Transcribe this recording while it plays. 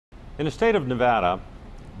In the state of Nevada,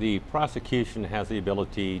 the prosecution has the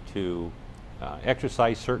ability to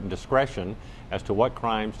exercise certain discretion as to what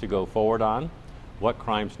crimes to go forward on, what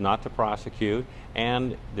crimes not to prosecute,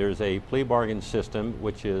 and there's a plea bargain system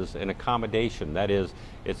which is an accommodation. That is,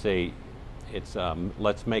 it's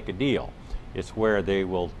let's make a deal. It's where they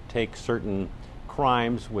will take certain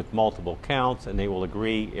crimes with multiple counts and they will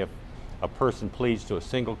agree if a person pleads to a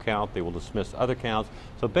single count, they will dismiss other counts.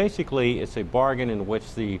 So basically, it's a bargain in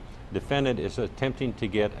which the defendant is attempting to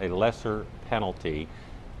get a lesser penalty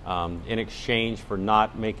in exchange for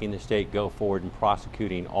not making the state go forward and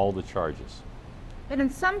prosecuting all the charges. But in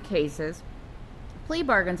some cases, plea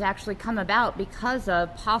bargains actually come about because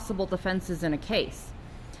of possible defenses in a case.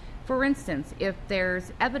 For instance, if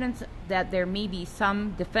there's evidence that there may be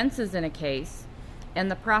some defenses in a case, and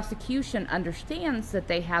the prosecution understands that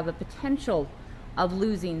they have a potential of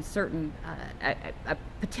losing a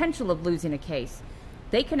potential of losing a case,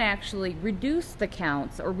 they can actually reduce the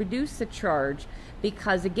counts or reduce the charge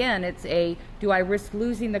because, again, it's do I risk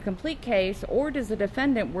losing the complete case, or does the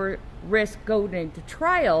defendant risk going to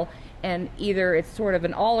trial, and either it's sort of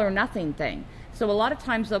an all or nothing thing. So a lot of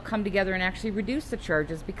times they'll come together and actually reduce the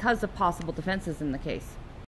charges because of possible defenses in the case.